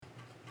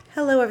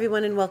Hello,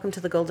 everyone, and welcome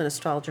to the Golden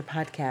Astrologer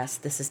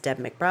Podcast. This is Deb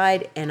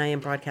McBride, and I am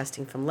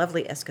broadcasting from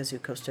lovely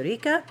Escazú, Costa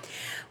Rica,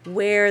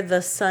 where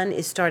the sun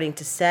is starting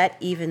to set,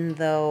 even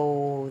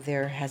though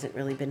there hasn't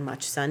really been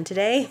much sun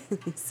today.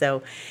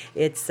 So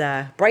it's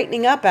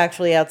brightening up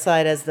actually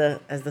outside as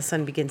the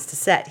sun begins to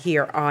set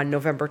here on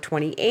November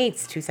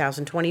 28th,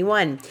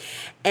 2021,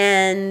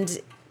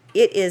 and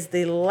it is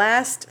the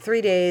last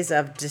 3 days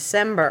of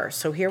December.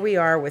 So here we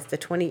are with the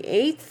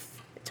 28th.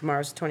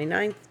 Tomorrow's the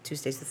 29th,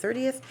 Tuesday's the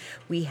 30th.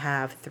 We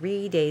have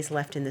 3 days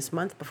left in this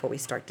month before we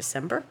start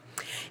December.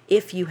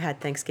 If you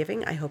had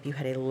Thanksgiving, I hope you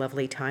had a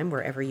lovely time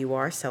wherever you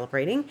are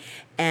celebrating.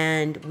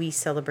 And we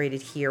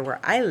celebrated here where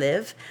I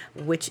live,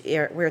 where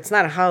it's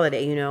not a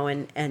holiday,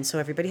 and so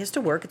everybody has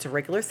to work. It's a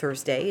regular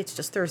Thursday. It's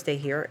just Thursday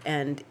here,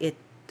 and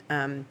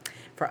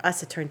for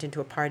us, it turned into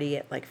a party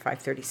at like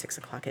 5:30, 6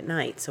 o'clock at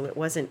night. So it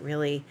wasn't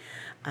really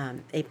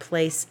a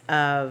place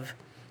of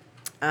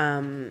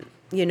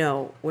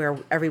where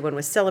everyone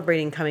was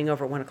celebrating coming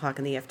over at 1 o'clock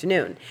in the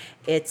afternoon.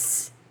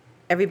 It's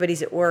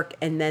everybody's at work,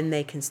 and then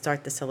they can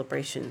start the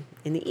celebration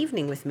in the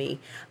evening with me,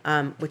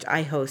 which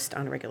I host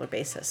on a regular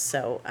basis.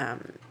 So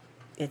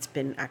it's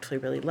been actually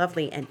really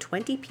lovely, and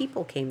 20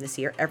 people came this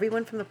year.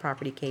 Everyone from the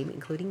property came,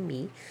 including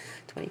me,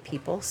 20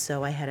 people.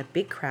 So I had a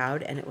big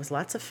crowd, and it was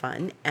lots of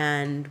fun.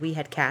 And we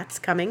had cats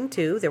coming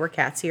too. There were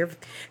cats here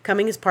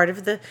coming as part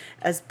of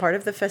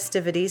the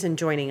festivities and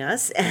joining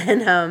us.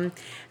 And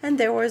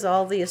there was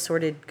all the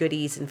assorted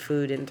goodies and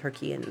food and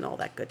turkey and all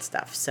that good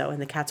stuff. So,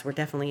 and the cats were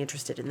definitely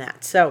interested in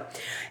that. So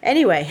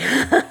anyway,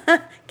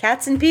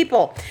 cats and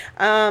people.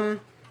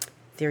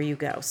 There you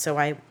go. So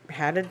I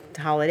had a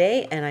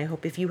holiday, and I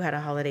hope if you had a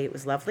holiday, it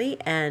was lovely.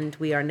 And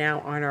we are now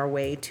on our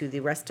way to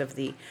the rest of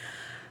the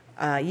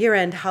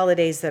year-end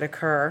holidays that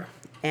occur.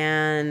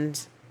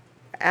 And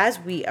as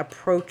we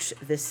approach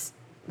this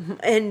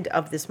end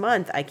of this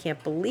month, I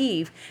can't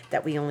believe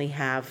that we only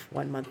have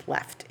 1 month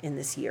left in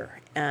this year.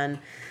 And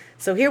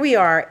so here we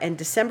are, and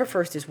December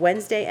 1st is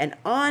Wednesday, and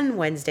on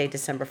Wednesday,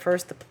 December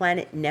 1st, the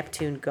planet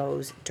Neptune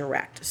goes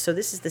direct. So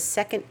this is the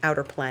second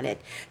outer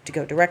planet to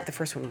go direct. The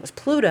first one was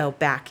Pluto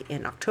back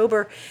in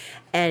October,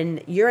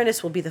 and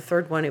Uranus will be the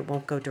third one. It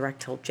won't go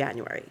direct till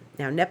January.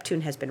 Now,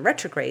 Neptune has been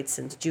retrograde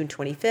since June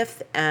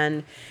 25th,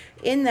 and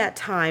in that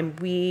time,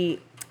 we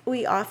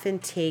often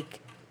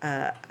take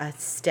a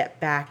step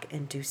back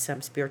and do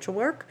some spiritual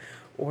work,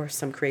 or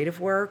some creative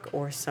work,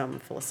 or some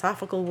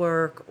philosophical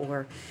work,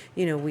 or,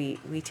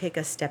 we take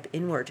a step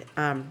inward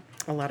a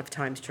lot of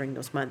times during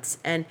those months.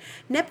 And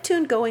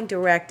Neptune going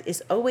direct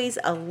is always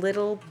a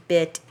little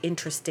bit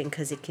interesting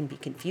because it can be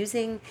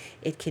confusing.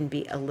 It can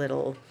be a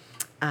little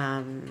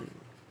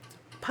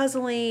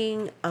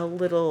puzzling,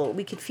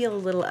 we could feel a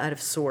little out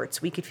of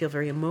sorts. We could feel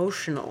very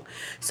emotional.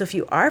 So if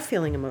you are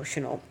feeling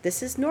emotional,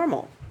 this is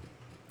normal.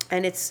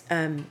 And it's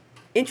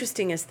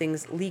interesting as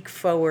things leak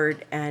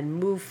forward and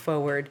move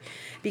forward,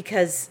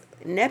 because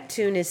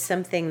Neptune is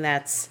something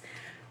that's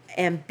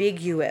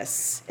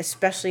ambiguous,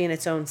 especially in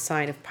its own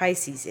sign of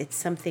Pisces. It's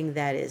something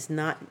that is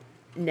not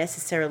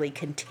necessarily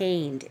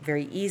contained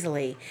very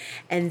easily,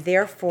 and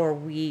therefore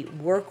we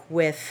work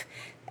with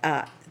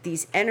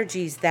these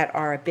energies that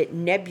are a bit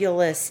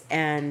nebulous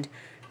and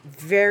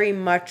very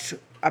much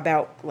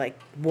about like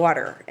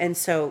water. And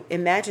so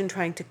imagine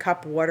trying to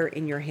cup water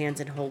in your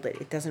hands and hold it.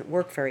 It doesn't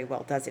work very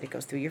well, does it? It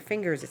goes through your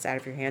fingers. It's out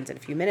of your hands in a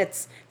few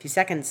minutes, a few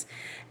seconds.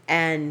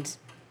 And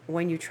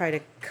when you try to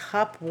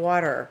cup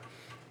water,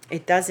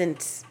 it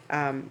doesn't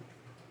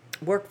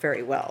work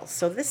very well.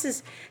 So this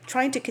is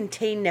trying to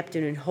contain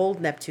Neptune and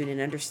hold Neptune and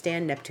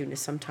understand Neptune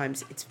is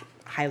sometimes it's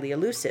highly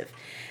elusive.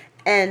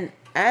 And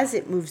as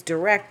it moves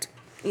direct,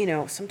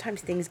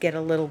 sometimes things get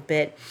a little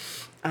bit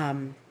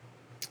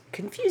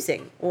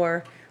confusing,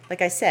 or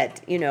like I said,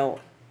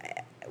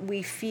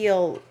 we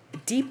feel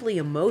deeply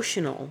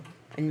emotional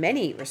in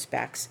many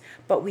respects,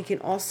 but we can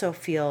also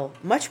feel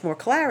much more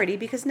clarity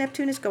because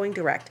Neptune is going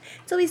direct.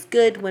 It's always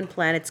good when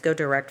planets go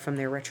direct from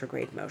their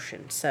retrograde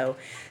motion. So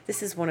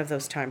this is one of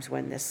those times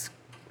when this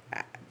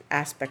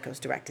aspect goes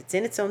direct. It's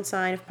in its own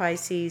sign of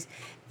Pisces.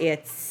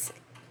 It's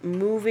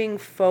moving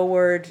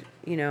forward,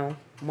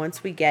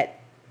 once we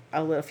get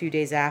a few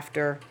days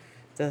after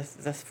the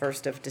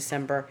 1st of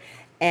December,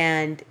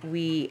 and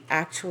we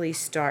actually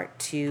start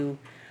to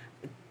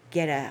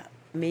get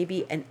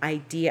maybe an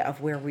idea of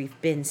where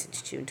we've been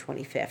since June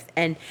 25th.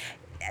 And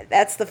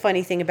that's the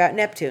funny thing about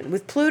Neptune.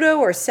 With Pluto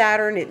or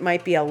Saturn, it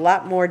might be a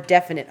lot more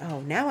definite. Oh,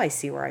 now I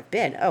see where I've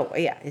been. Oh,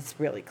 yeah, it's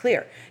really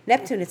clear.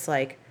 Neptune, it's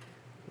like,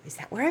 is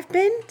that where I've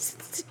been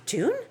since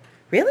June?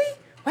 Really?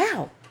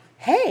 Wow.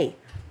 Hey,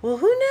 well,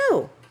 who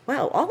knew?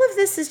 Wow, all of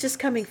this is just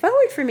coming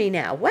forward for me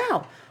now.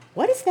 Wow.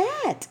 What is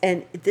that?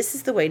 And this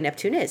is the way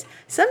Neptune is.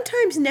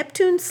 Sometimes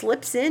Neptune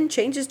slips in,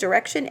 changes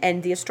direction,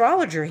 and the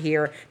astrologer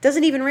here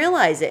doesn't even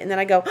realize it. And then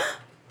I go,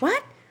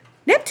 what?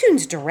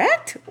 Neptune's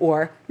direct?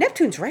 Or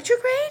Neptune's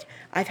retrograde?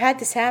 I've had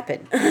this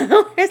happen.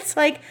 It's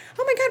like,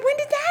 oh my God, when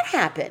did that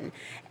happen?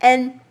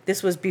 And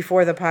this was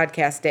before the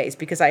podcast days,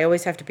 because I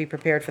always have to be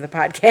prepared for the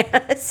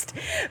podcast.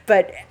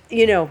 But,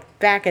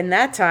 back in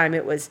that time,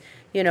 it was,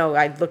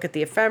 I'd look at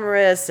the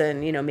ephemeris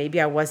and,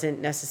 maybe I wasn't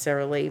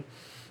necessarily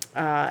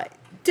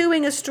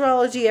doing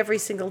astrology every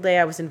single day.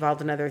 I was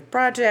involved in other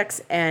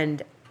projects,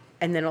 and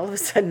then all of a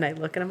sudden I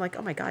look and I'm like,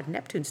 oh my God,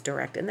 Neptune's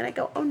direct. And then I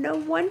go, oh, no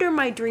wonder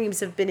my dreams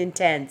have been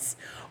intense.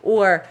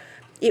 Or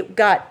it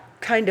got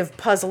kind of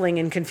puzzling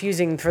and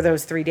confusing for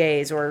those 3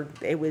 days, or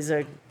it was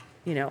it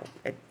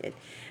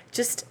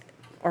just,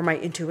 or my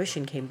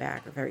intuition came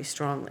back very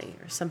strongly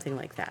or something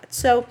like that.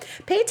 So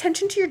pay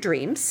attention to your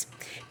dreams,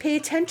 pay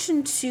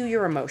attention to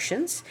your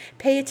emotions,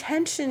 pay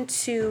attention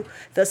to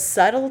the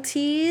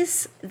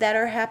subtleties that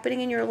are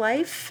happening in your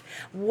life.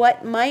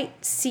 What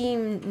might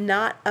seem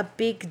not a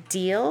big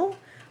deal,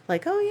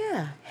 like, oh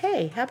yeah,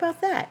 hey, how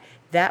about that?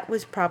 That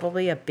was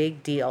probably a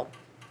big deal.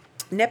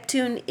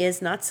 Neptune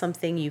is not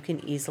something you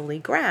can easily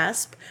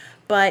grasp,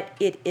 but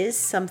it is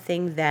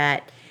something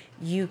that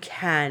you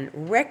can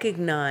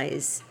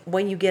recognize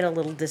when you get a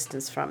little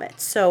distance from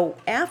it. So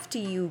after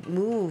you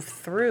move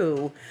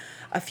through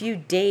a few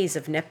days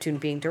of Neptune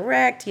being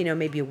direct,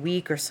 maybe a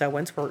week or so,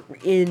 once we're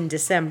in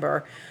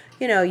December,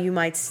 you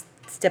might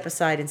step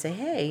aside and say,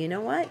 hey, you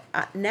know what?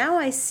 Now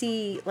I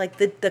see, like,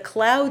 the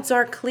clouds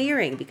are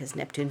clearing, because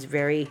Neptune's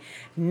very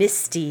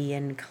misty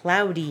and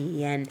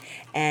cloudy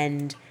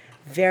and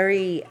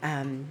very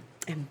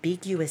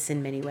ambiguous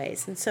in many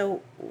ways. And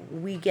so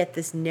we get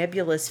this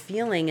nebulous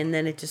feeling, and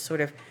then it just sort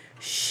of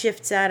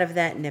shifts out of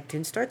that.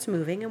 Neptune starts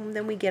moving, and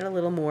then we get a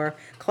little more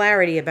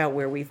clarity about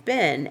where we've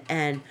been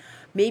and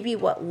maybe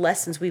what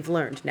lessons we've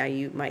learned. Now,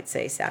 you might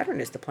say Saturn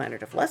is the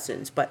planet of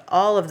lessons, but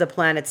all of the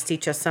planets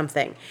teach us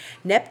something.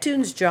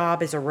 Neptune's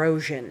job is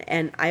erosion,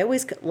 and I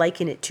always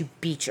liken it to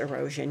beach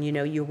erosion.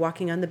 You're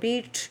walking on the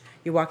beach,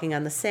 you're walking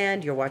on the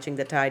sand, you're watching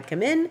the tide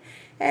come in,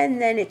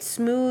 and then it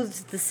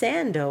smooths the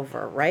sand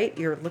over, right?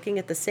 You're looking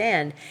at the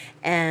sand,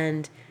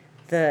 and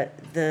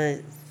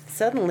the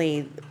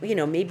suddenly,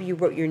 maybe you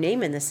wrote your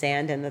name in the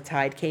sand and the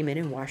tide came in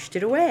and washed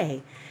it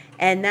away.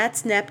 And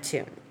that's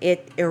Neptune.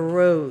 It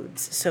erodes.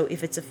 So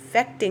if it's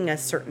affecting a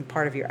certain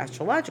part of your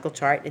astrological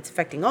chart, it's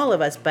affecting all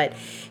of us, but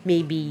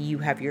maybe you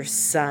have your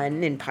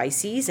sun in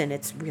Pisces and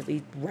it's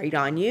really right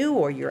on you,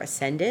 or your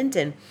ascendant,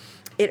 and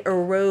it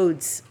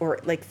erodes, or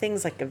like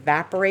things like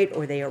evaporate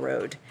or they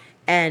erode.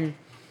 And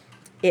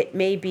it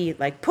may be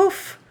like,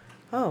 poof,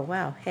 oh,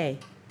 wow, hey,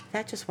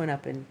 that just went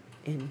up in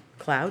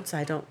clouds.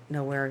 I don't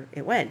know where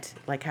it went.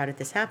 Like, how did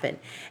this happen?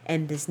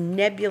 And this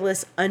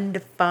nebulous,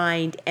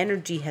 undefined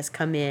energy has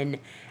come in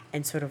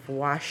and sort of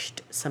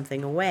washed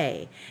something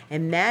away.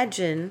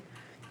 Imagine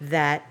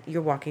that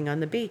you're walking on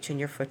the beach and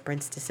your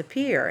footprints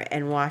disappear,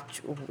 and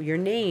watch your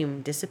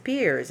name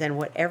disappears, and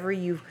whatever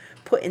you've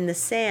put in the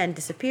sand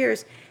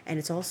disappears, and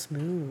it's all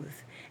smooth.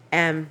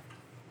 And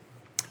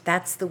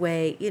that's the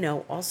way,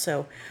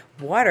 also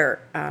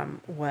water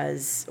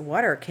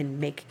can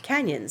make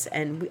canyons.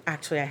 And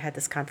I had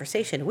this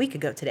conversation a week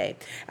ago today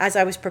as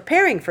I was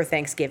preparing for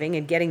Thanksgiving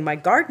and getting my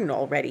garden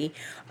all ready.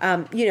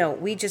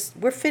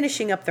 We're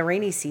finishing up the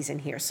rainy season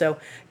here. So,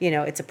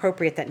 it's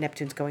appropriate that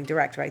Neptune's going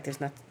direct, right? There's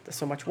not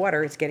so much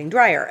water, it's getting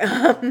drier.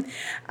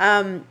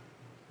 And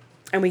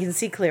we can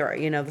see clearer,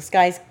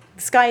 the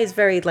sky is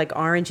very like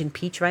orange and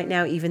peach right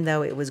now, even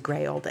though it was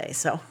gray all day.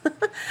 So,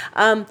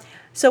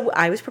 So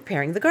I was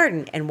preparing the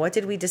garden, and what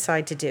did we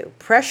decide to do?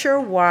 Pressure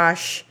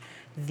wash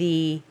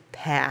the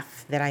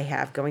path that I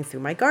have going through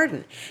my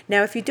garden.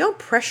 Now, if you don't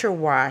pressure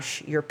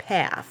wash your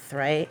path,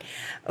 right?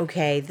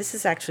 Okay, this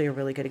is actually a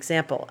really good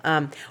example.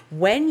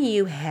 When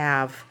you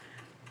have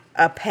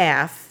a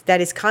path that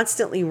is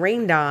constantly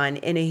rained on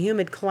in a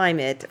humid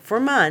climate for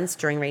months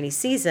during rainy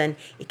season,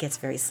 it gets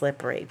very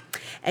slippery.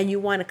 And you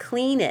want to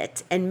clean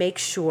it and make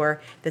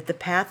sure that the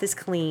path is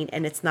clean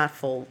and it's not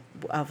full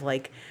of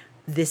like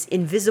this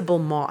invisible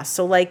moss.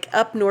 So like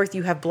up north,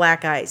 you have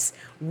black ice.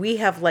 We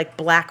have like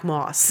black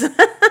moss.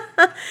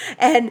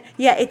 And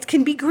yeah, it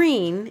can be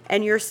green,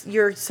 and your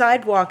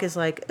sidewalk is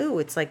like, ooh,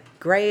 it's like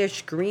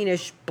grayish,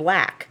 greenish,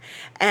 black.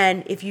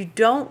 And if you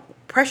don't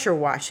pressure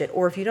wash it,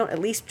 or if you don't at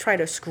least try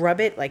to scrub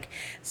it, like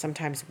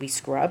sometimes we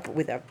scrub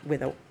with a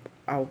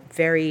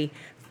very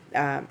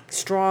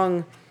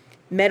strong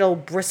metal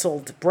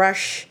bristled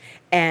brush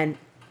and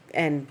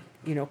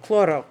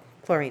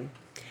chlorine,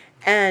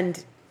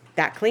 and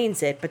that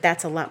cleans it, but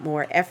that's a lot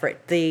more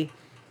effort. The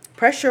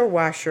pressure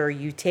washer,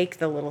 you take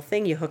the little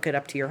thing, you hook it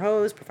up to your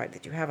hose, provided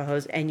that you have a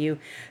hose, and you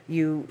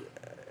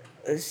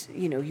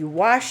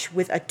wash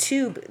with a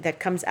tube that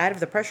comes out of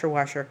the pressure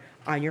washer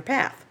on your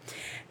path.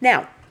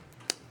 Now,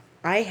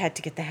 I had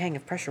to get the hang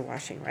of pressure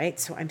washing, right?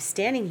 So I'm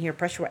standing here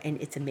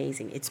and it's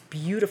amazing. It's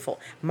beautiful.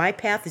 My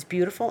path is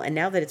beautiful, and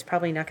now that it's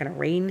probably not going to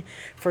rain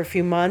for a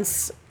few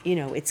months,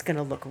 it's going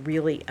to look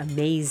really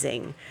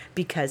amazing,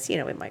 because,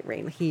 it might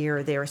rain here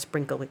or there, a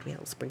sprinkle, like we had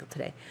a little sprinkle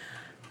today.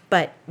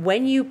 But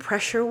when you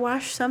pressure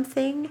wash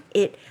something,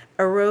 it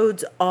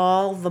erodes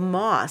all the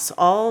moss,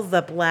 all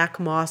the black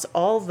moss,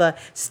 all the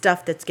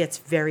stuff that gets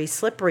very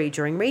slippery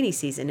during rainy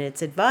season. And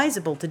it's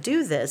advisable to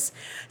do this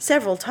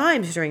several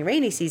times during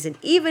rainy season,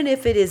 even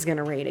if it is going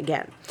to rain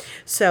again.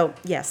 So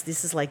yes,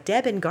 this is like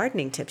Deb and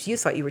gardening tips. You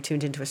thought you were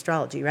tuned into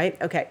astrology,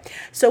 right? Okay.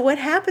 So what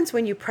happens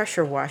when you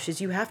pressure wash is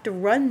you have to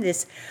run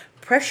this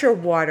pressure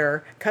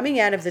water coming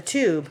out of the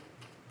tube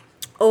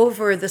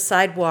over the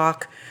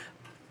sidewalk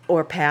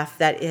or path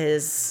that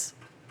is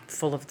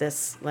full of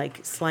this like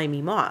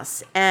slimy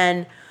moss.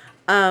 And,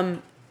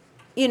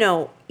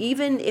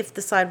 even if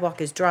the sidewalk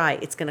is dry,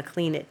 it's going to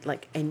clean it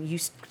and you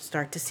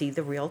start to see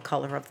the real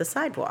color of the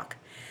sidewalk.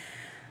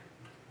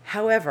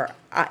 However,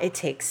 it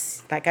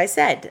takes, like I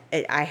said,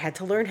 I had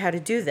to learn how to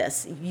do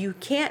this. You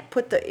can't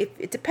put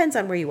it depends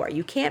on where you are.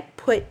 You can't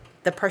put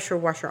the pressure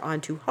washer on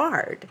too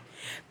hard,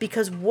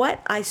 because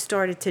what I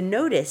started to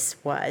notice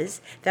was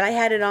that I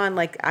had it on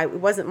it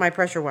wasn't my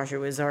pressure washer, it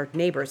was our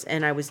neighbor's,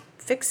 and I was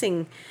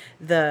fixing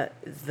the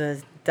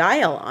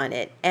dial on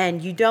it,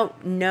 and you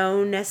don't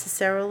know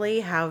necessarily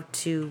how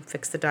to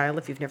fix the dial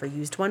if you've never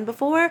used one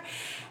before.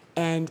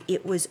 And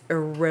it was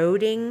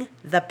eroding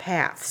the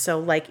path.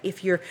 So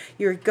if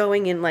you're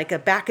going in a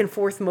back and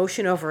forth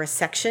motion over a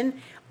section,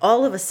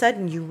 all of a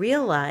sudden you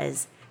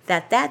realize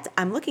that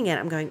I'm looking at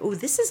it, I'm going, oh,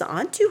 this is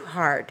on too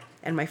hard.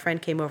 And my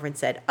friend came over and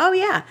said, oh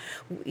yeah,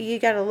 you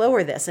got to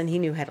lower this. And he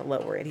knew how to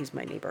lower it. He's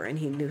my neighbor, and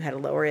he knew how to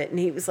lower it. And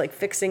he was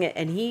fixing it,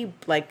 and he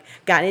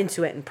got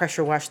into it and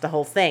pressure washed the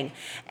whole thing.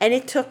 And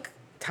it took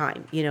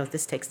time.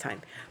 This takes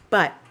time.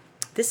 But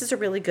this is a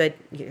really good,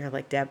 you're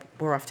like, Deb,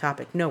 we're off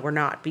topic. No, we're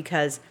not,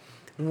 because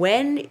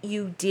when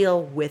you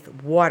deal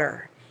with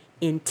water,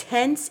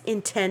 intense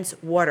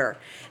water,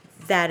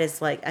 that is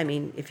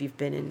if you've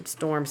been in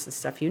storms and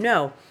stuff,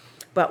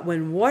 but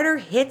when water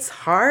hits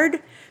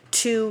hard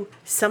to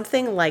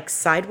something like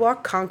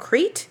sidewalk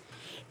concrete,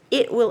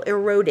 it will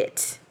erode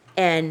it.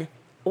 And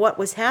what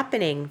was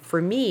happening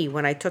for me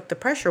when I took the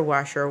pressure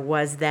washer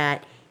was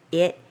that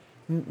it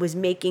was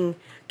making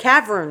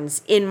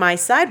caverns in my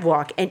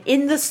sidewalk and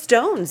in the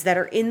stones that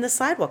are in the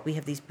sidewalk. We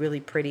have these really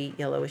pretty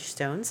yellowish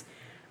stones.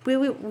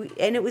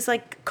 And it was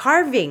like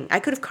carving. I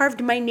could have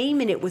carved my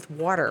name in it with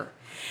water.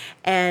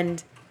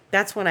 And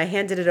that's when I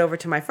handed it over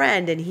to my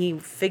friend, and he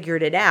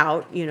figured it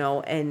out,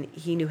 and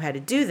he knew how to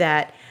do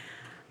that.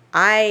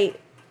 I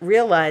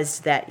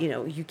realized that,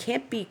 you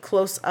can't be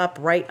close up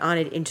right on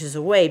it inches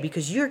away,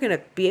 because you're going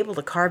to be able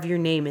to carve your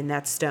name in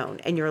that stone.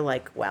 And you're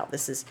like, wow,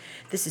 this is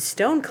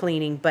stone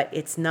cleaning, but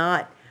it's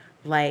not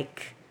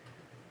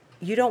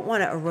you don't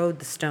want to erode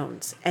the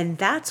stones. And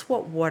that's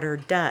what water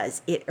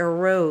does. It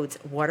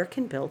erodes. Water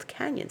can build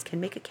canyons,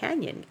 can make a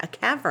canyon, a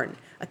cavern,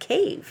 a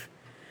cave.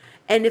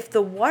 And if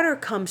the water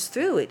comes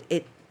through,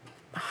 it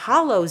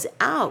hollows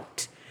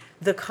out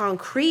the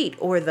concrete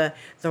or the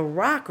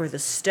rock or the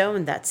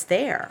stone that's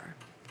there.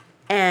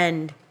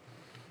 And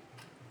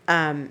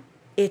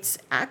it's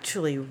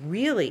actually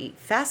really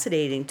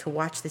fascinating to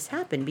watch this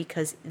happen,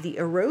 because the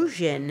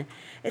erosion,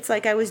 it's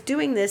like I was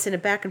doing this in a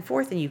back and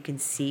forth, and you can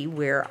see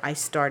where I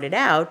started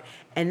out,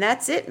 and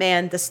that's it,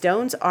 man. The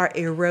stones are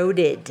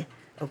eroded,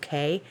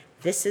 okay?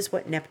 This is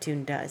what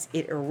Neptune does.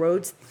 It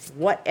erodes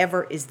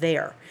whatever is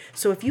there.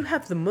 So if you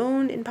have the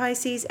moon in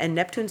Pisces and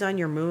Neptune's on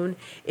your moon,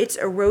 it's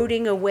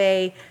eroding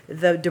away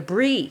the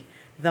debris,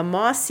 the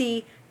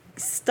mossy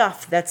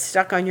stuff that's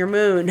stuck on your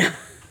moon.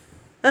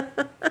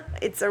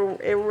 It's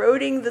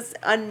eroding this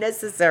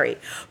unnecessary.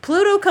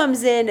 Pluto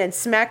comes in and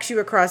smacks you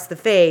across the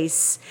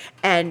face,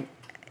 and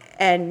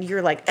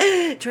you're like,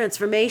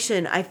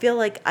 transformation. I feel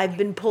like I've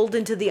been pulled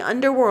into the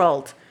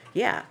underworld.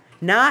 Yeah,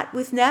 not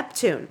with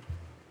Neptune.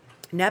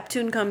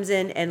 Neptune comes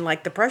in and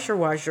the pressure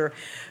washer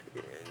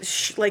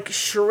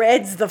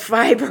shreds the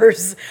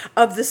fibers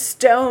of the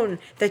stone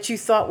that you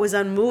thought was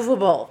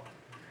unmovable.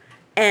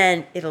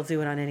 And it'll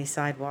do it on any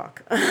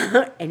sidewalk,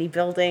 any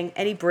building,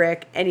 any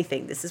brick,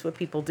 anything. This is what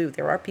people do.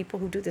 There are people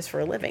who do this for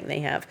a living. They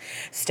have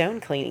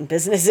stone cleaning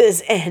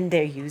businesses, and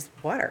they use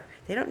water.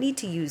 They don't need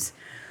to use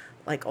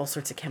all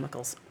sorts of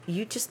chemicals.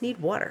 You just need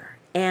water.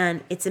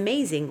 And it's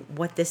amazing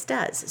what this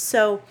does.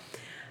 So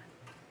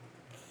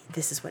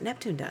this is what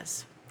Neptune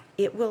does.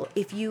 It will,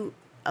 if you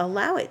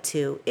allow it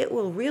to, it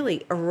will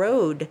really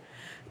erode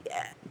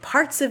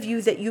parts of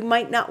you that you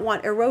might not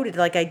want eroded.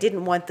 Like I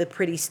didn't want the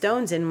pretty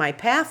stones in my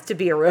path to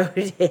be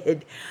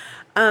eroded.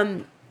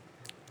 And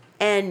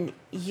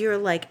you're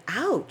like,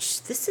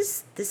 ouch,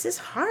 this is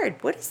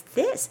hard. What is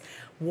this?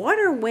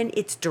 Water, when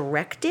it's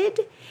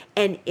directed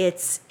and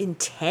it's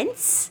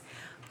intense,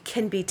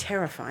 can be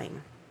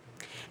terrifying.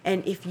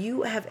 And if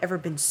you have ever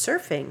been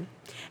surfing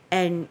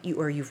and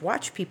you've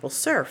watched people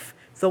surf,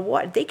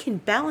 they can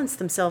balance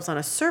themselves on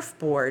a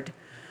surfboard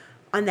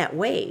on that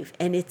wave,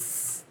 and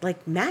it's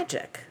like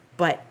magic.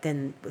 But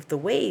then if the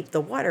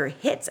water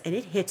hits, and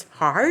it hits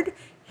hard.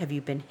 Have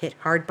you been hit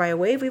hard by a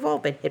wave? We've all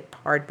been hit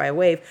hard by a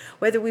wave,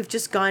 whether we've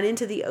just gone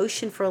into the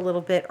ocean for a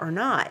little bit or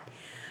not.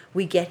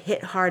 We get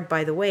hit hard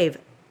by the wave,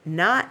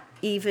 not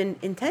even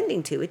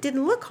intending to. It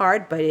didn't look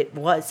hard, but it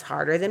was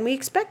harder than we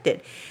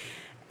expected.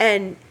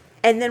 And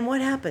And then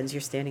what happens?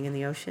 You're standing in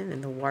the ocean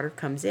and the water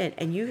comes in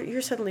and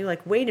you're suddenly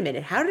like, wait a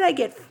minute, how did I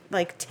get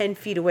like 10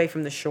 feet away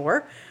from the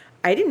shore?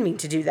 I didn't mean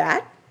to do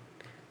that.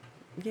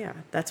 Yeah,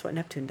 that's what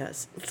Neptune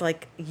does. It's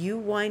like you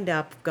wind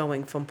up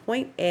going from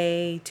point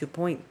A to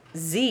point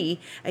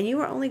Z, and you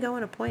are only going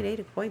to point A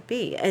to point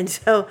B. And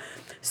so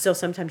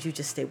sometimes you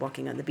just stay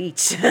walking on the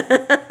beach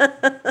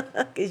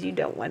because you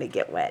don't want to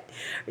get wet,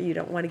 or you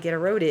don't want to get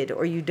eroded,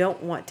 or you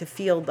don't want to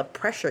feel the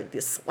pressure, be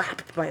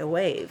slapped by a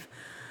wave.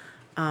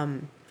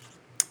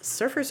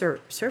 Surfers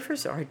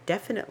are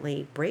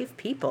definitely brave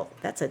people.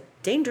 That's a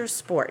dangerous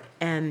sport,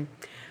 and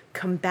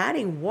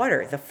combating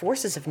water, the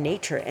forces of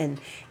nature and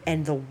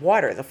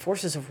the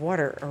forces of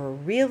water are a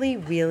really,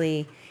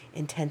 really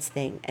intense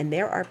thing. And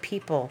there are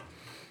people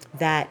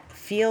that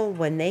feel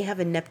when they have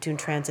a Neptune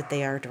transit,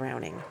 they are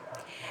drowning.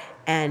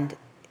 And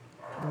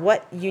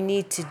what you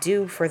need to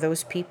do for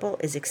those people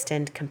is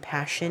extend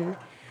compassion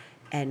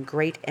and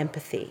great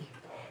empathy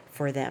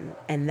for them.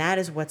 And that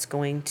is what's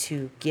going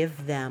to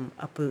give them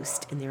a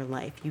boost in their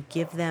life. You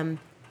give them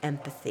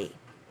empathy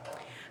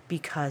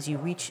because you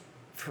reach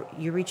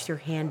your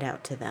hand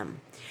out to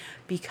them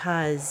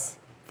because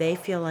they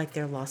feel like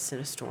they're lost in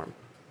a storm,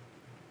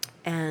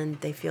 and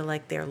they feel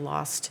like they're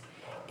lost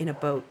in a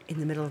boat in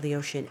the middle of the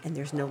ocean and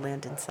there's no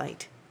land in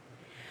sight.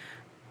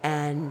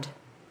 And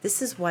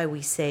this is why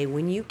we say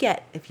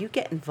if you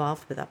get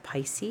involved with a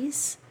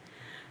Pisces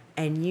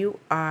and you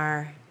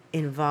are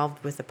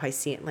involved with a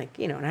Piscean,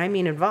 and I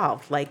mean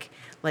involved, like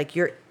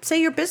your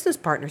business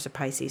partner is a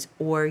Pisces,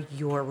 or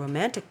your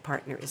romantic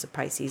partner is a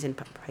Pisces, and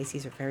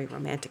Pisces are very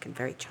romantic and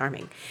very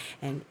charming.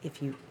 And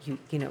if you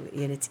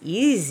and it's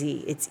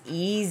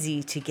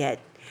easy to get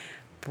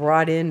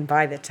brought in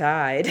by the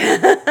tide.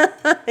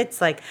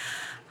 It's like,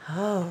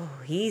 oh,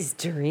 he's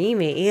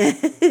dreamy,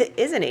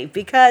 isn't he?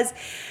 Because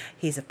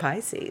he's a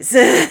Pisces.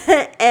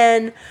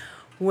 And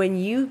when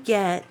you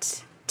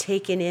get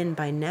taken in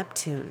by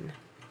Neptune,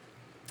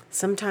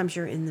 sometimes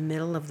you're in the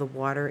middle of the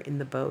water in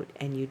the boat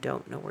and you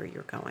don't know where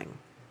you're going.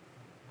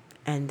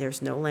 And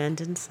there's no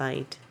land in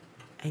sight,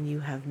 and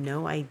you have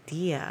no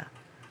idea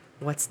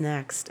what's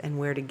next and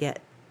where to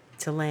get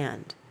to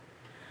land.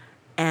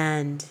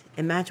 And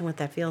imagine what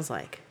that feels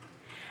like.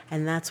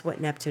 And that's what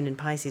Neptune and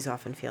Pisces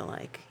often feel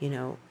like,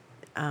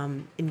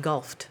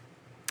 engulfed.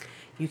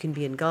 You can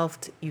be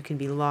engulfed, you can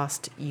be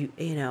lost,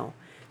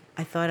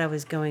 I thought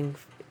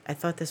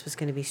this was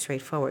going to be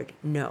straightforward.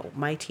 No,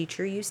 my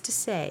teacher used to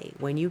say,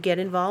 when you get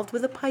involved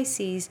with a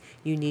Pisces,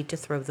 you need to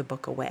throw the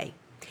book away.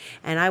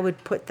 And I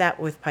would put that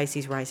with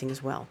Pisces rising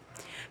as well,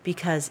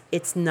 because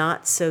it's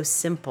not so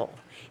simple.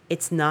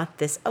 It's not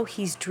this, oh,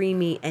 he's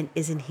dreamy and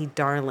isn't he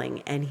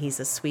darling and he's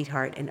a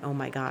sweetheart and oh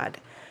my God,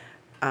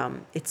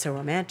 it's so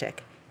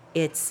romantic.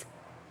 It's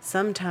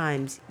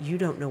sometimes you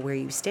don't know where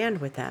you stand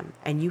with them,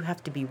 and you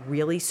have to be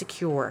really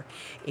secure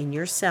in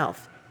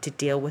yourself to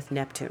deal with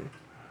Neptune.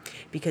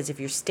 Because if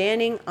you're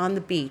standing on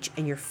the beach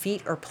and your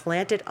feet are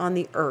planted on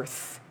the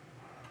earth,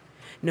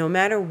 no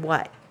matter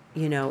what,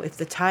 if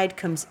the tide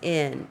comes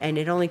in and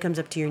it only comes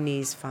up to your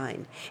knees,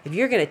 fine. If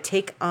you're going to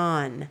take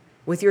on,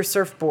 with your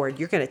surfboard,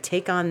 you're going to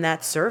take on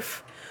that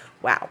surf,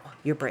 wow,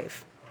 you're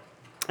brave.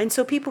 And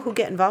so people who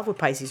get involved with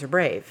Pisces are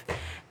brave,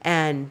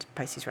 and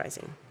Pisces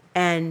rising.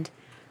 And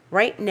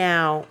right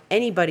now,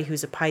 anybody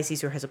who's a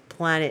Pisces or has a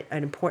planet,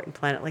 an important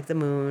planet like the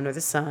moon or the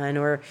sun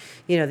or,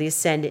 the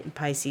ascendant in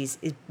Pisces,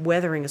 is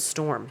weathering a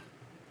storm.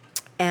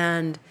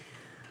 And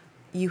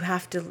you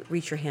have to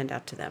reach your hand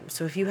out to them.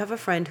 So if you have a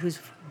friend who's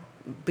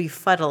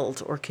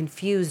befuddled or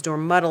confused or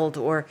muddled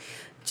or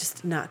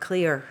just not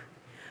clear,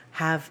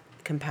 have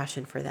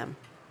compassion for them,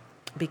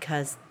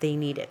 because they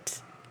need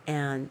it.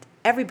 And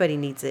everybody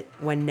needs it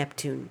when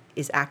Neptune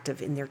is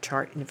active in their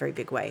chart in a very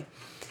big way.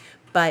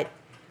 But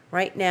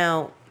right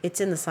now, it's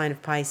in the sign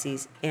of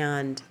Pisces,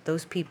 and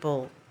those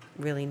people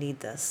really need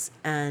this.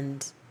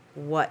 And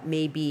what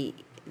maybe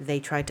they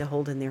tried to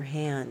hold in their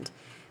hand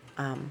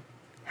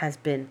has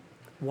been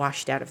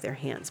washed out of their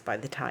hands by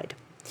the tide.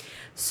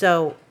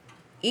 So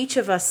each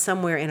of us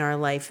somewhere in our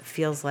life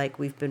feels like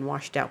we've been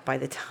washed out by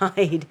the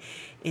tide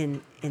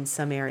in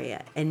some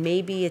area. And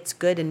maybe it's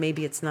good and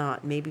maybe it's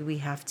not. Maybe we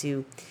have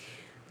to,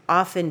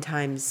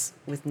 oftentimes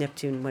with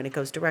Neptune, when it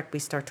goes direct, we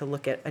start to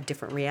look at a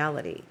different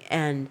reality.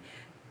 And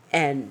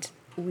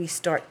we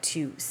start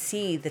to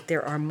see that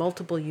there are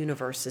multiple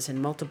universes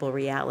and multiple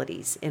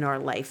realities in our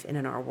life and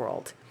in our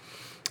world.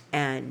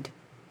 And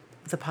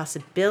the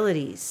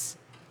possibilities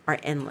are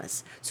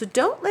endless. So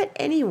don't let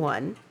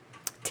anyone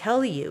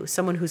tell you,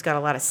 someone who's got a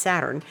lot of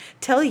Saturn,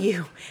 tell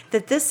you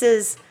that this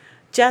is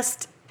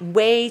just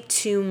way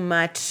too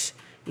much,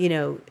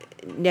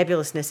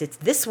 nebulousness. It's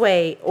this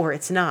way or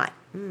it's not.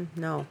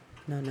 No.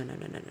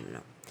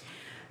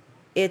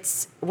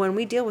 It's when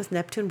we deal with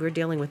Neptune, we're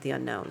dealing with the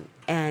unknown.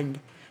 And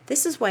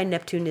this is why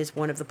Neptune is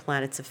one of the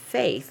planets of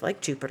faith,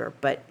 like Jupiter.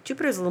 But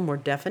Jupiter is a little more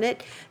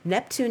definite.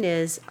 Neptune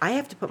is, I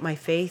have to put my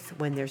faith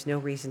when there's no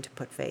reason to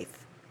put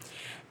faith.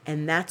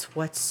 And that's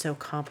what's so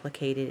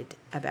complicated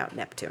about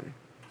Neptune.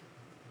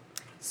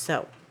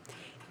 So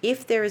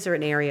if there is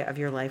an area of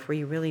your life where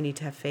you really need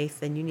to have faith,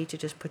 then you need to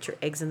just put your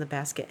eggs in the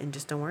basket and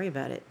just don't worry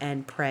about it,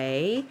 and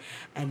pray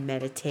and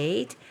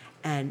meditate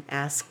and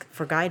ask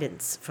for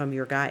guidance from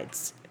your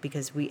guides,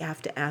 because we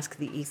have to ask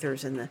the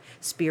ethers and the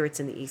spirits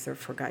in the ether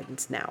for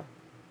guidance now.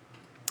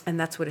 And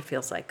that's what it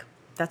feels like.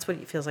 That's what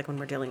it feels like when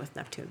we're dealing with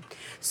Neptune.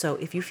 So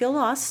if you feel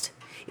lost,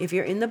 if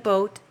you're in the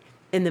boat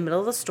in the middle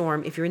of the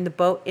storm, if you're in the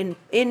boat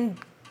in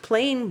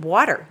plain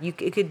water,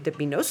 it could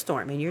be no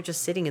storm and you're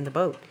just sitting in the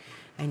boat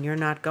and you're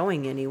not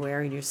going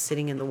anywhere and you're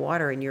sitting in the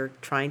water and you're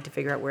trying to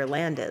figure out where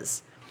land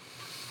is.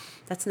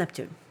 That's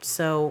Neptune.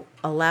 So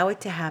allow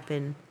it to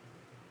happen.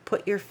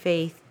 Put your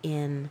faith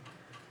in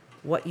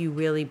what you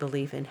really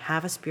believe in.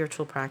 Have a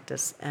spiritual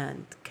practice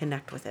and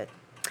connect with it.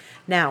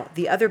 Now,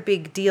 the other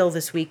big deal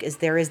this week is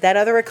there is that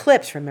other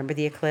eclipse. Remember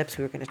the eclipse?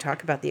 We were going to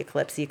talk about the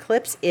eclipse. The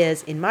eclipse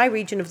is, in my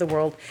region of the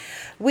world,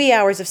 wee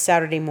hours of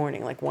Saturday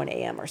morning, like 1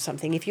 a.m. or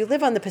something. If you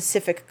live on the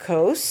Pacific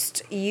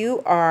coast,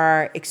 you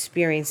are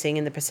experiencing,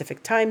 in the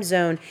Pacific time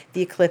zone,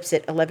 the eclipse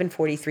at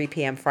 11:43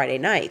 p.m. Friday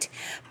night.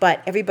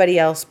 But everybody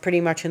else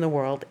pretty much in the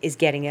world is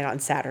getting it on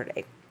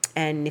Saturday.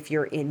 And if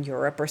you're in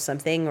Europe or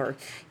something, or,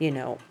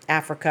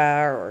 Africa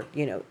or,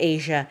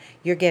 Asia,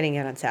 you're getting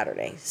it on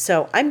Saturday.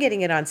 So I'm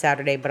getting it on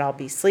Saturday, but I'll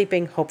be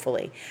sleeping,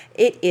 hopefully.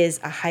 It is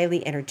a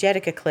highly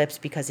energetic eclipse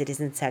because it is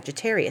in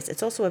Sagittarius.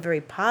 It's also a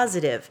very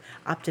positive,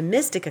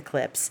 optimistic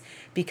eclipse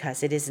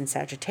because it is in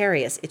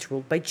Sagittarius. It's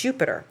ruled by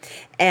Jupiter.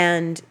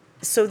 And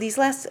so these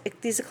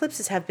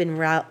eclipses have been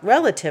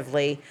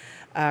relatively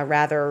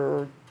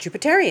rather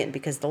Jupiterian,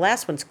 because the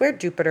last one squared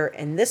Jupiter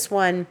and this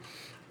one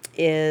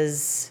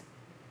is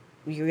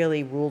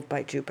really ruled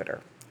by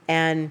Jupiter.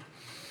 And,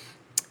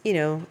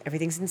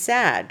 everything's in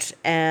Sag.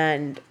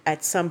 And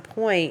at some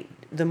point,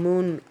 the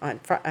moon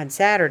on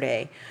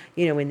Saturday,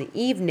 in the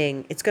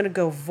evening, it's going to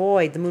go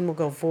void. The moon will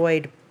go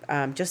void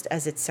just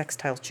as it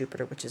sextiles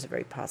Jupiter, which is a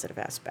very positive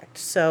aspect.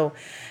 So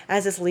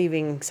as it's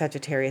leaving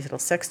Sagittarius, it'll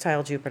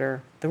sextile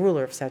Jupiter, the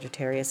ruler of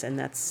Sagittarius, and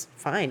that's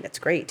fine. That's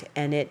great.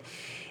 And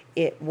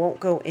it won't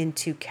go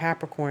into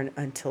Capricorn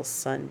until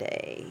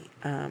Sunday.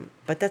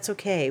 But that's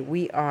okay.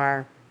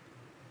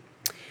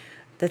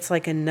 That's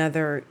like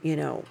another,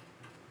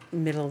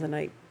 middle of the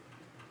night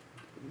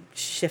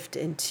shift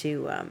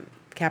into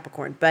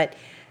Capricorn. But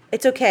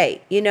it's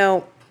okay.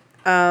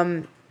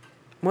 One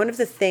of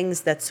the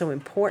things that's so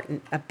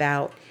important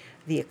about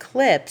the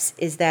eclipse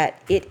is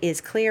that it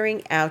is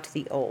clearing out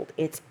the old.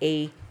 It's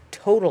a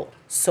total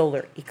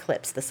solar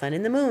eclipse. The sun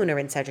and the moon are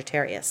in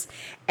Sagittarius.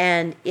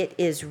 And it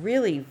is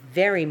really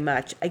very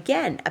much,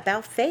 again,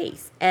 about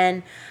faith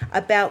and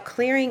about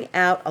clearing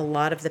out a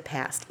lot of the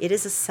past. It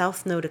is a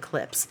south node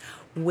eclipse.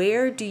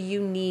 Where do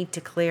you need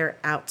to clear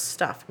out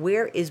stuff?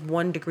 Where is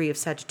 1 degree of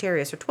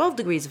Sagittarius or 12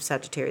 degrees of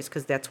Sagittarius,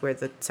 because that's where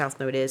the south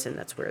node is and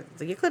that's where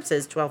the eclipse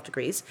is, 12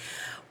 degrees.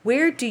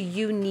 Where do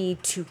you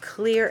need to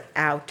clear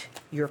out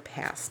your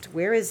past?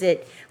 Where is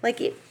it?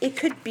 Like it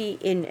could be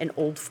in an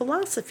old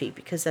philosophy,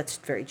 because that's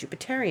very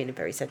Jupiterian and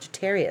very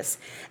Sagittarius.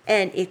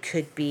 And it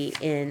could be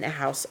in a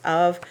house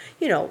of,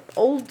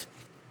 old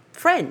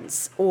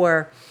friends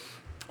or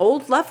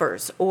old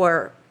lovers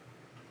or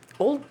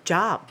old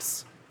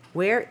jobs.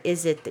 Where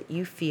is it that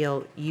you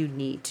feel you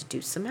need to do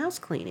some house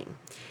cleaning?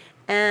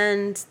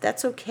 And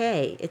that's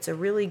okay. It's a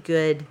really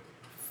good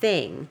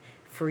thing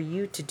for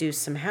you to do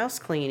some house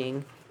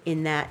cleaning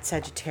in that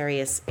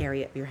Sagittarius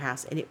area of your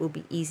house. And it will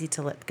be easy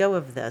to let go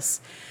of this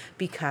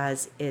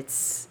because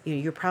it's,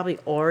 you're probably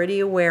already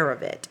aware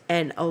of it.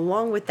 And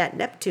along with that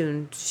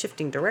Neptune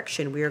shifting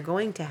direction, we are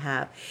going to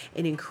have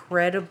an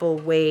incredible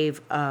wave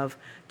of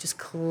just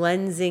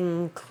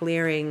cleansing,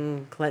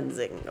 clearing,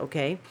 cleansing,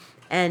 okay?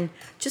 And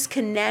just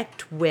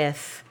connect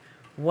with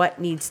what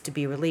needs to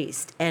be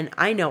released. And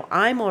I know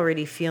I'm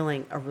already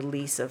feeling a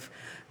release of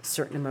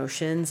certain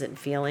emotions and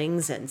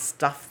feelings and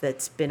stuff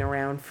that's been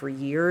around for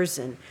years,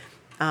 and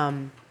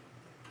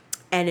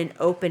an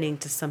opening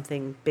to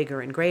something bigger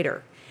and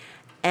greater.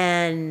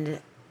 And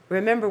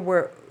remember,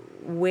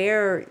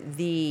 where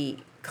the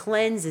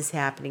cleanse is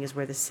happening is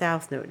where the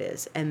south node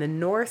is, and the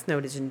north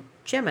node is in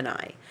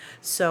Gemini.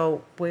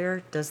 So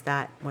where does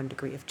that 1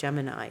 degree of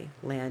Gemini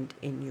land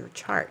in your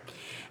chart?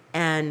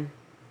 And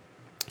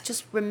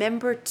just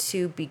remember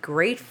to be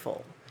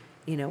grateful.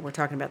 We're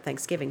talking about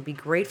Thanksgiving. Be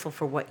grateful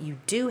for what you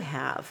do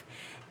have,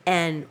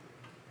 and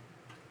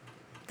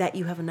that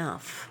you have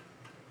enough,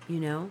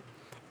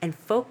 and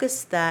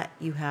focus that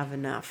you have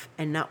enough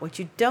and not what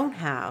you don't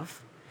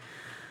have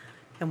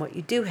and what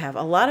you do have.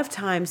 A lot of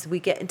times we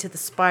get into the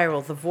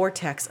spiral, the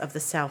vortex of the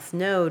south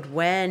node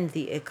when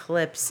the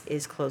eclipse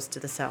is close to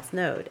the south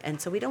node. And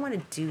so we don't want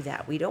to do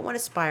that. We don't want to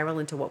spiral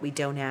into what we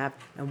don't have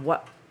and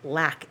what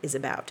lack is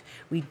about.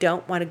 We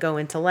don't want to go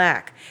into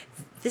lack.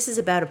 This is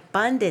about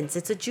abundance.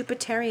 It's a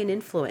Jupiterian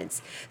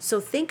influence.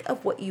 So think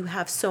of what you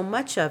have so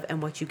much of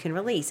and what you can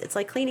release. It's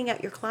like cleaning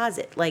out your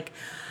closet. Like,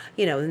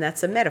 and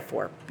that's a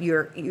metaphor.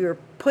 You're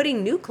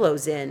putting new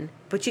clothes in,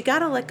 but you got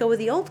to let go of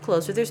the old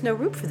clothes or there's no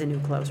room for the new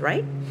clothes,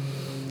 right?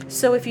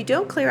 So if you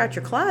don't clear out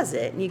your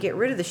closet and you get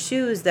rid of the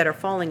shoes that are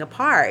falling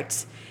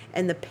apart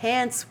and the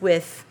pants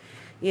with,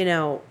 you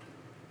know,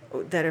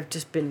 that have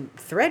just been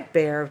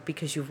threadbare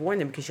because you've worn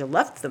them because you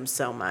loved them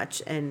so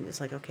much. And it's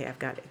like, okay,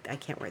 I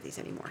can't wear these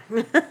anymore.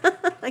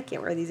 I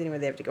can't wear these anymore.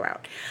 They have to go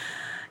out.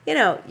 You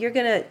know, you're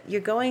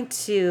going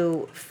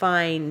to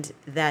find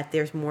that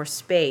there's more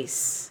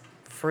space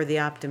for the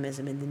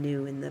optimism and the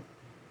new and the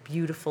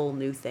beautiful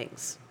new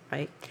things,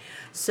 right?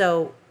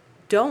 So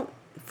don't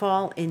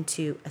fall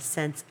into a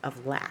sense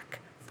of lack.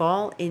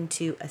 Fall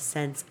into a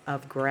sense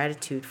of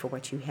gratitude for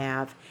what you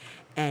have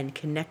and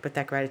connect with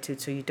that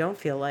gratitude so you don't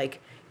feel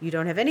like you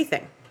don't have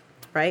anything,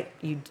 right?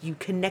 You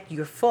connect,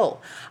 you're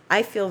full.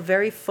 I feel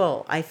very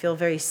full. I feel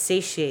very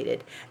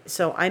satiated.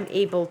 So I'm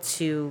able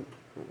to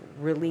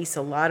release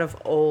a lot of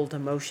old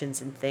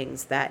emotions and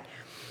things that,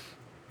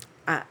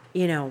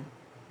 you know,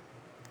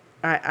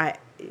 I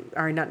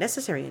are not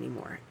necessary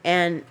anymore.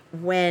 And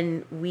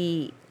when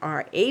we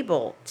are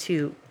able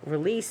to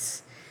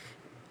release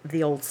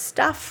the old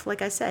stuff,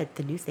 like I said,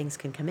 the new things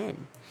can come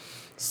in.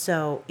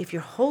 So if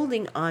you're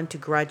holding on to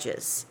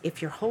grudges,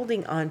 if you're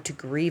holding on to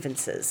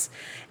grievances,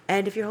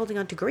 and if you're holding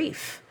on to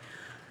grief,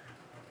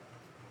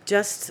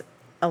 just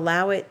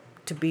allow it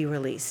to be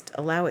released.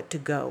 Allow it to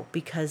go.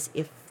 Because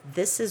if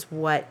this is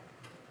what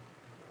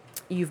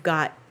you've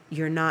got,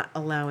 you're not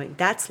allowing,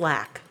 that's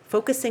lack.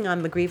 Focusing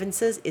on the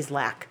grievances is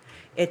lack.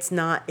 It's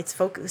not, it's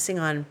focusing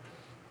on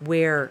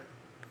where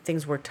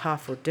things were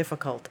tough or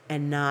difficult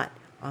and not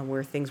on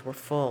where things were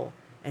full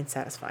and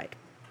satisfying.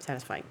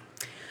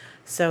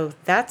 So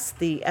that's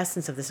the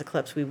essence of this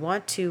eclipse. We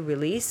want to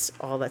release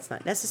all that's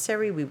not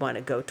necessary. We want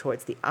to go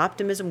towards the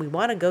optimism. We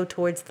want to go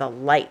towards the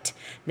light.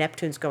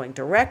 Neptune's going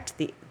direct.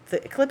 The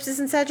eclipse is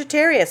in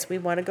Sagittarius. We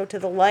want to go to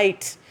the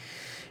light.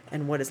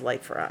 And what is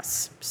light for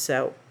us?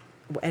 So,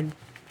 and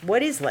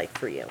what is light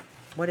for you?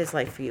 What is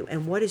light for you?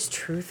 And what is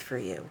truth for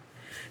you?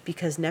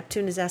 Because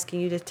Neptune is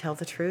asking you to tell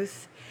the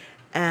truth.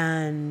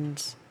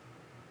 And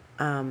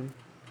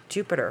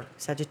Jupiter,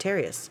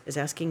 Sagittarius, is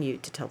asking you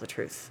to tell the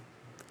truth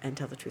and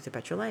tell the truth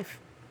about your life.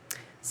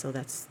 So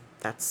that's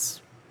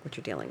what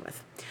you're dealing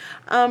with.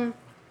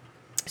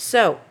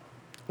 So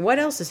what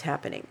else is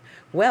happening?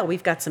 Well,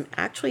 we've got some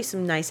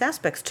nice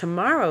aspects.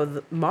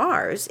 Tomorrow,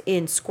 Mars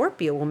in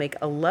Scorpio will make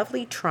a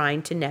lovely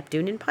trine to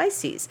Neptune in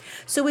Pisces.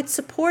 So it's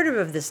supportive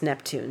of this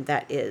Neptune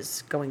that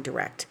is going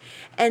direct.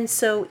 And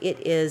so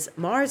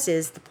Mars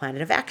is the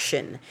planet of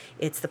action.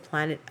 It's the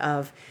planet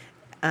of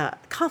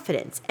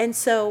confidence. And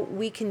so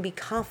we can be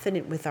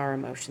confident with our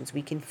emotions.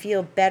 We can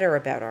feel better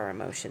about our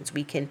emotions.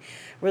 We can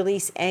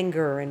release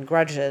anger and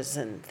grudges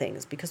and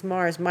things because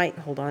Mars might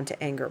hold on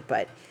to anger,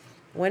 but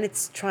when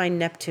it's trine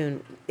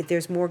Neptune,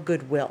 there's more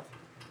goodwill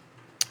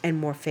and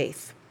more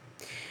faith.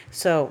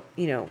 So,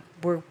 you know,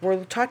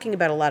 we're talking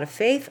about a lot of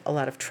faith, a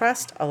lot of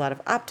trust, a lot of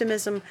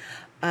optimism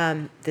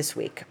this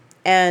week.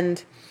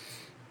 And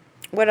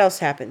what else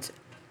happens?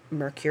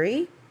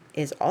 Mercury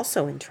is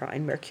also in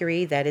trine.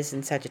 Mercury, that is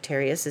in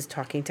Sagittarius, is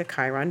talking to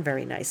Chiron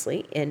very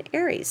nicely in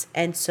Aries.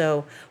 And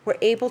so we're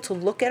able to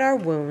look at our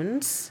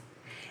wounds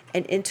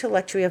and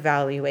intellectually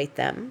evaluate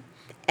them.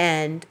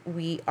 And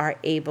we are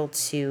able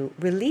to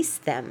release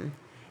them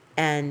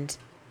and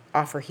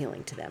offer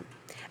healing to them.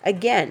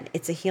 Again,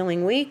 it's a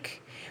healing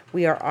week.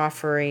 We are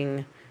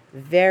offering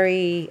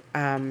very,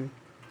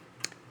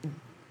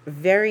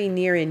 very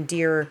near and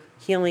dear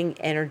healing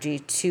energy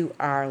to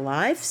our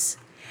lives.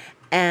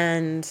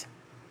 And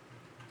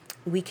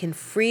we can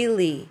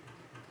freely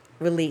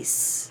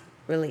release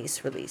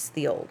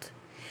the old.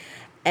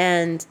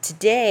 And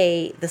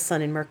today, the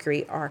Sun and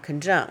Mercury are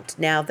conjunct.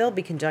 Now, they'll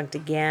be conjunct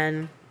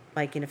again,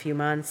 like in a few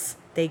months.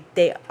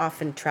 They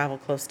often travel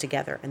close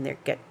together, and they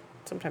get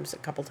sometimes a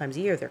couple times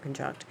a year they're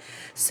conjunct.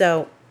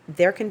 So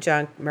they're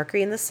conjunct,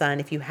 Mercury and the Sun.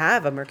 If you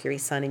have a Mercury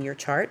Sun in your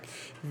chart,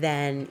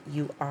 then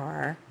you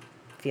are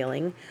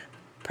feeling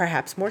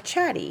perhaps more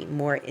chatty,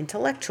 more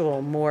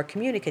intellectual, more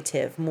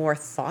communicative, more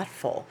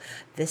thoughtful.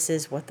 This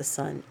is what the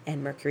Sun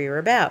and Mercury are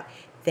about.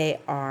 They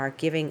are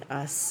giving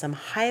us some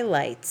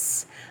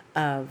highlights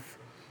of,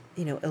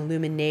 you know,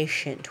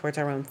 illumination towards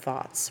our own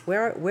thoughts.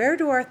 Where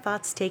do our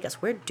thoughts take us?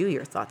 Where do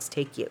your thoughts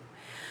take you?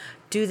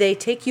 Do they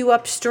take you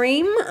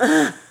upstream?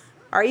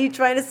 Are you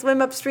trying to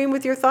swim upstream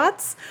with your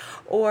thoughts?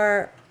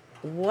 Or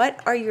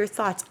what are your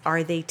thoughts?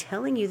 Are they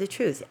telling you the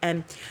truth?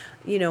 And,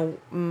 you know,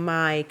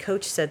 my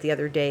coach said the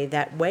other day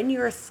that when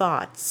your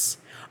thoughts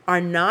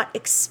are not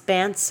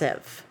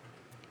expansive,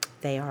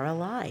 they are a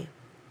lie.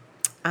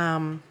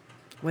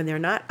 When they're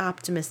not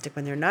optimistic,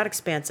 when they're not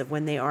expansive,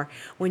 when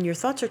your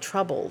thoughts are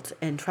troubled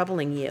and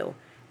troubling you,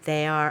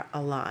 they are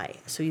a lie.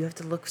 So you have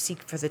to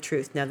seek for the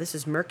truth. Now, this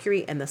is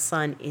Mercury and the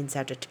Sun in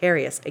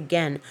Sagittarius.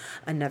 Again,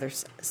 another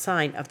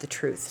sign of the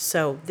truth.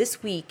 So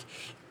this week,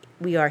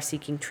 we are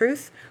seeking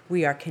truth.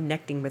 We are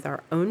connecting with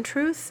our own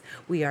truth.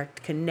 We are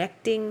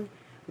connecting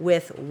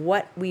with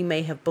what we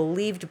may have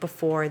believed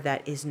before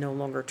that is no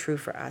longer true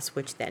for us,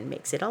 which then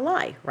makes it a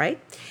lie,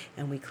 right?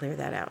 And we clear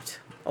that out.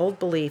 Old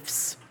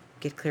beliefs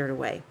get cleared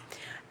away.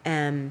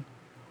 And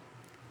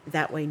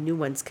that way new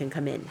ones can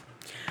come in.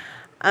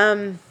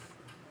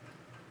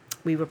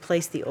 We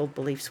replace the old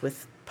beliefs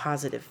with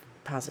positive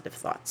positive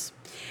thoughts.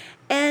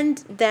 And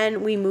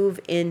then we move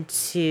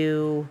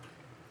into,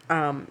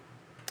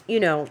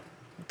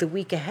 the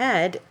week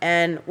ahead,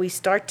 and we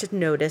start to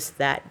notice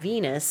that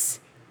Venus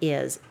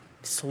is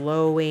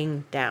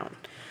slowing down.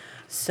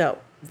 So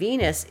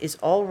Venus is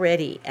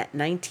already at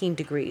 19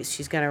 degrees.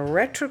 She's going to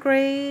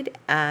retrograde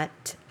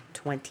at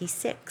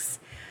 26.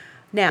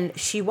 Now,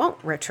 she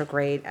won't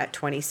retrograde at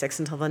 26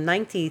 until the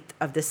 19th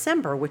of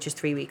December, which is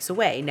 3 weeks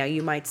away. Now,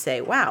 you might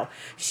say, wow,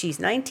 she's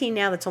 19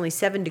 now. That's only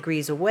 7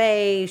 degrees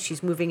away.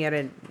 She's moving at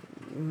a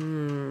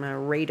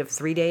rate of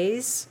 3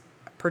 days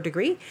per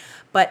degree.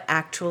 But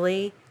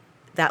actually,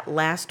 that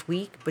last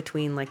week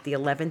between like the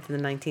 11th and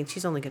the 19th,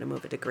 she's only going to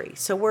move a degree.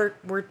 So we're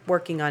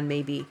working on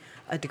maybe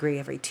a degree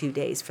every 2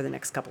 days for the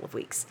next couple of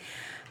weeks.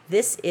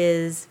 This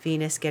is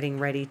Venus getting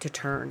ready to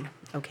turn,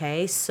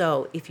 okay?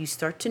 So if you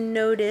start to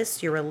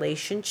notice your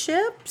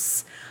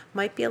relationships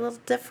might be a little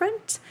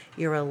different,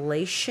 your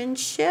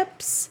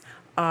relationships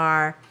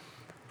are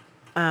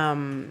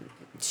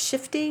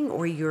shifting,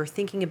 or you're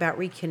thinking about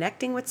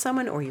reconnecting with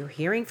someone, or you're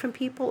hearing from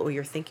people, or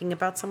you're thinking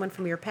about someone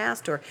from your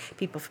past, or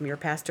people from your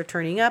past are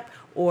turning up,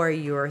 or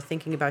you're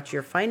thinking about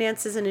your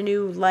finances in a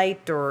new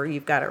light, or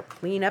you've got to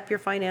clean up your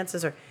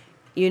finances, or,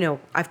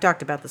 I've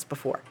talked about this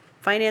before.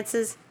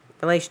 Finances,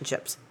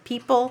 relationships,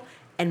 people,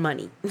 and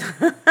money.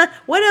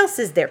 What else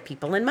is there?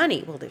 People and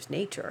money. Well, there's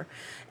nature.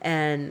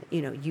 And,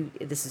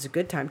 this is a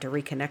good time to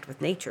reconnect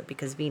with nature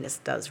because Venus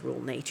does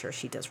rule nature.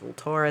 She does rule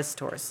Taurus.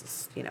 Taurus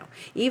is,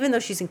 even though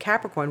she's in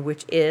Capricorn,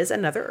 which is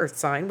another earth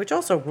sign, which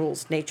also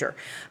rules nature.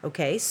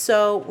 Okay,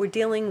 so we're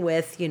dealing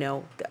with,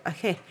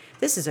 okay,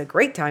 this is a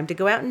great time to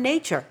go out in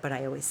nature. But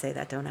I always say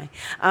that, don't I?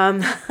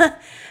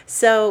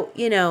 So,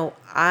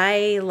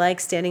 I like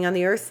standing on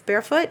the earth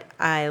barefoot.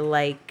 I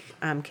like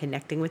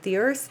connecting with the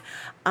earth.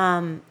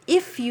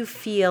 If you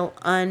feel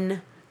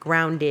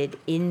ungrounded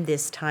in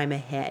this time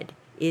ahead,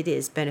 it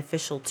is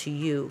beneficial to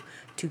you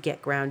to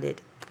get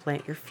grounded.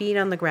 Plant your feet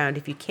on the ground.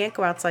 If you can't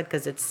go outside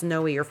because it's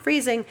snowy or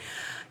freezing,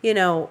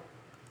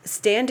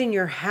 stand in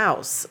your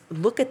house.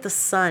 Look at the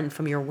sun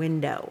from your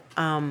window.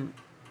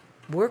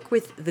 Work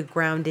with the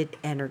grounded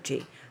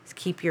energy.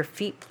 Keep your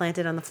feet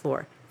planted on the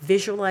floor.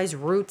 Visualize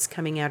roots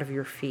coming out of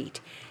your feet.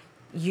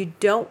 You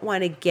don't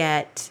want to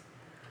get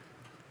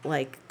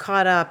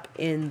caught up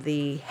in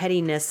the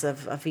headiness of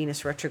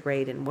Venus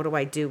retrograde and what do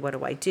I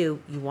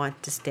do? You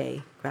want to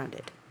stay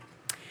grounded.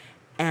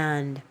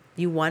 And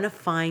you want to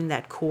find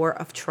that core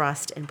of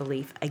trust and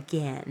belief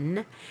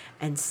again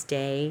and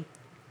stay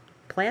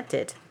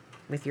planted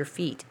with your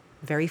feet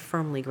very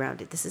firmly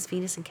grounded. This is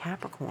Venus in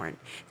Capricorn.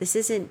 This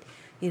isn't,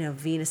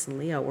 Venus and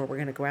Leo where we're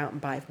going to go out and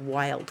buy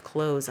wild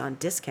clothes on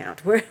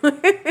discount. We're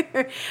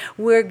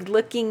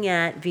looking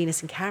at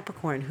Venus in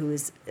Capricorn, who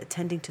is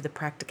attending to the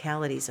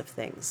practicalities of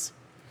things.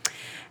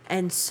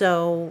 And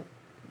so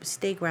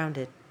stay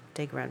grounded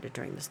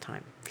during this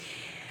time.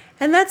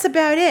 And that's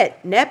about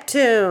it.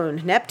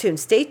 Neptune.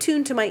 Stay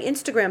tuned to my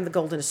Instagram, The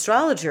Golden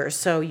Astrologer,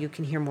 so you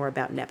can hear more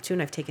about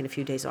Neptune. I've taken a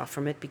few days off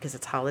from it because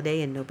it's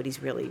holiday and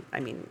nobody's really,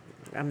 I'm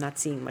not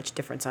seeing much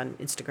difference on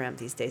Instagram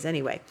these days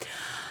anyway.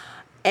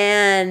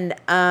 And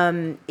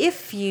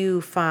if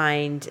you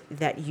find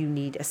that you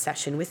need a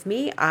session with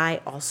me, I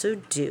also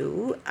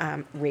do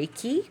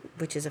Reiki,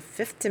 which is a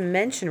fifth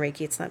dimension Reiki.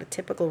 It's not a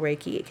typical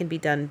Reiki. It can be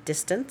done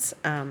distance.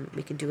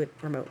 We can do it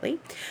remotely.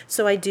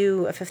 So I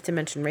do a fifth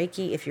dimension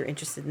Reiki. If you're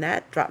interested in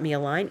that, drop me a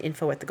line,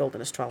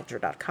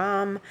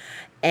 info@thegoldenastrologer.com.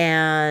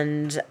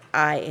 And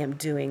I am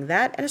doing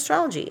that and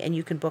astrology. And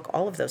you can book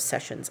all of those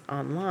sessions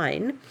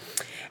online.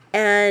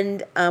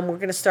 And we're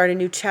going to start a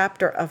new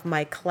chapter of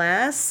my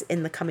class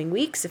in the coming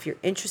weeks. If you're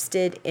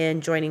interested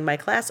in joining my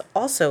class,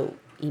 also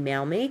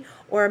email me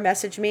or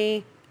message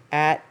me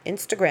at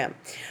Instagram.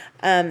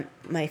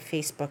 My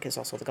Facebook is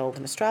also The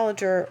Golden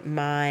Astrologer.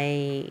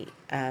 My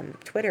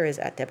Twitter is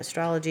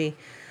 @DebAstrology.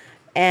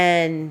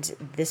 And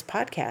this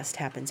podcast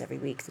happens every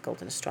week, The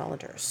Golden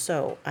Astrologer.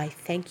 So I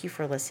thank you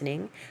for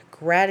listening.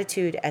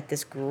 Gratitude at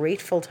this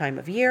grateful time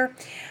of year.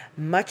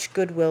 Much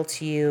goodwill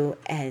to you,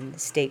 and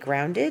stay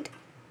grounded.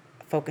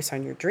 Focus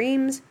on your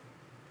dreams.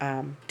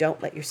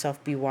 Don't let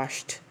yourself be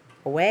washed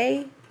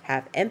away.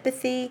 Have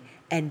empathy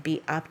and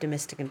be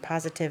optimistic and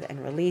positive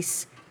and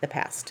release the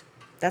past.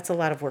 That's a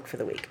lot of work for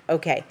the week.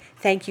 Okay.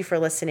 Thank you for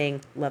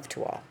listening. Love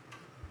to all.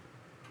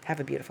 Have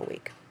a beautiful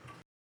week.